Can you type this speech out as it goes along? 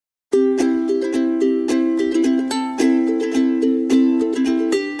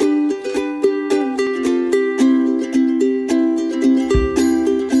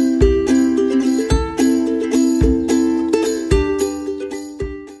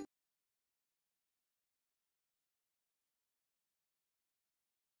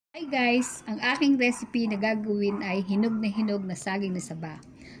Hi guys, ang aking recipe na gagawin ay hinog na saging na saba.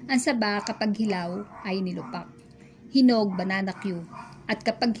 Ang saba kapag hilaw ay nilupak. Hinog, banana cue. At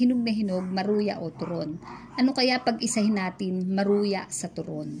kapag hinog na hinog, maruya o turon. Ano kaya pag isahin natin maruya sa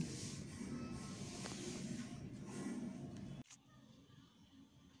turon?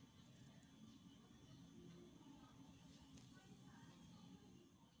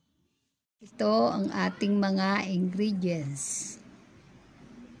 Ito ang ating mga ingredients.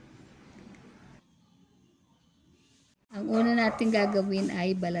 Ang una natin gagawin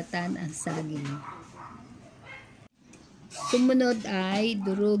ay balatan ang saging. Sumunod ay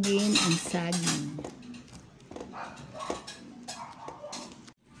durugin ang saging.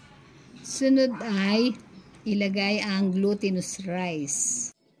 Sunod ay ilagay ang glutinous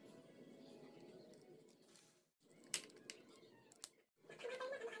rice.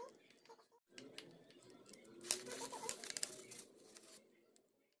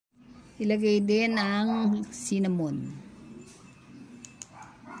 Ilagay din ang cinnamon.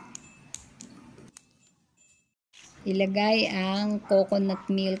 Ilagay ang coconut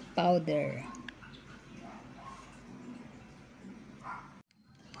milk powder.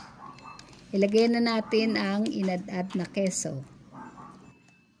 Ilagay na natin ang inadad na keso.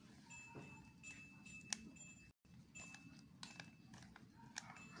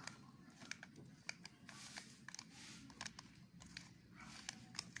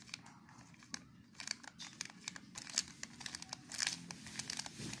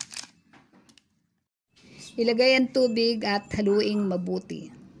 Ilagay ang tubig at haluing mabuti.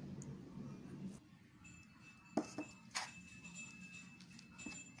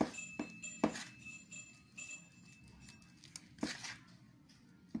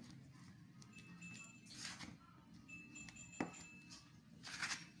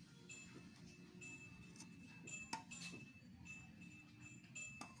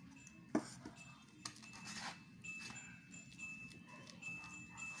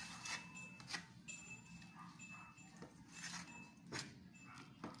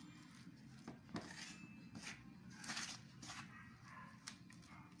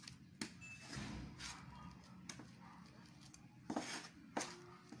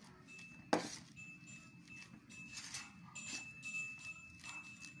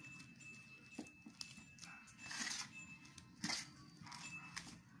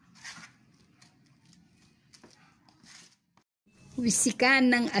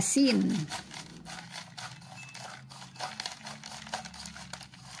 Wisikan ng asin.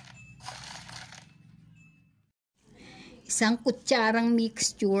 Isang kutsarang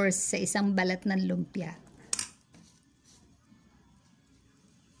mixture sa isang balat ng lumpia.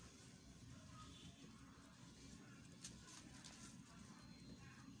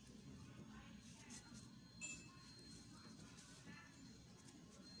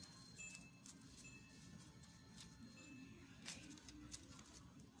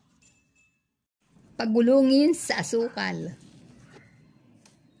 Pagulungin sa asukal.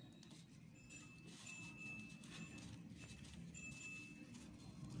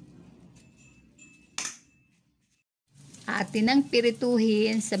 Atin ang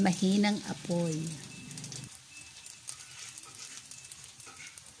pirituhin sa mahinang apoy.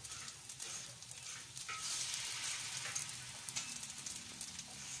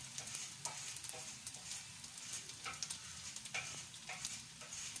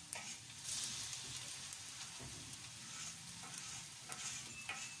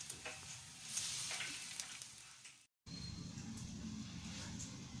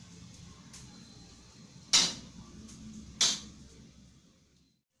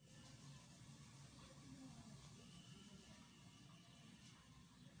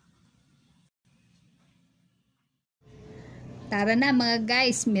 Tara na mga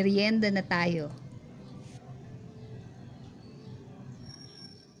guys, merienda na tayo.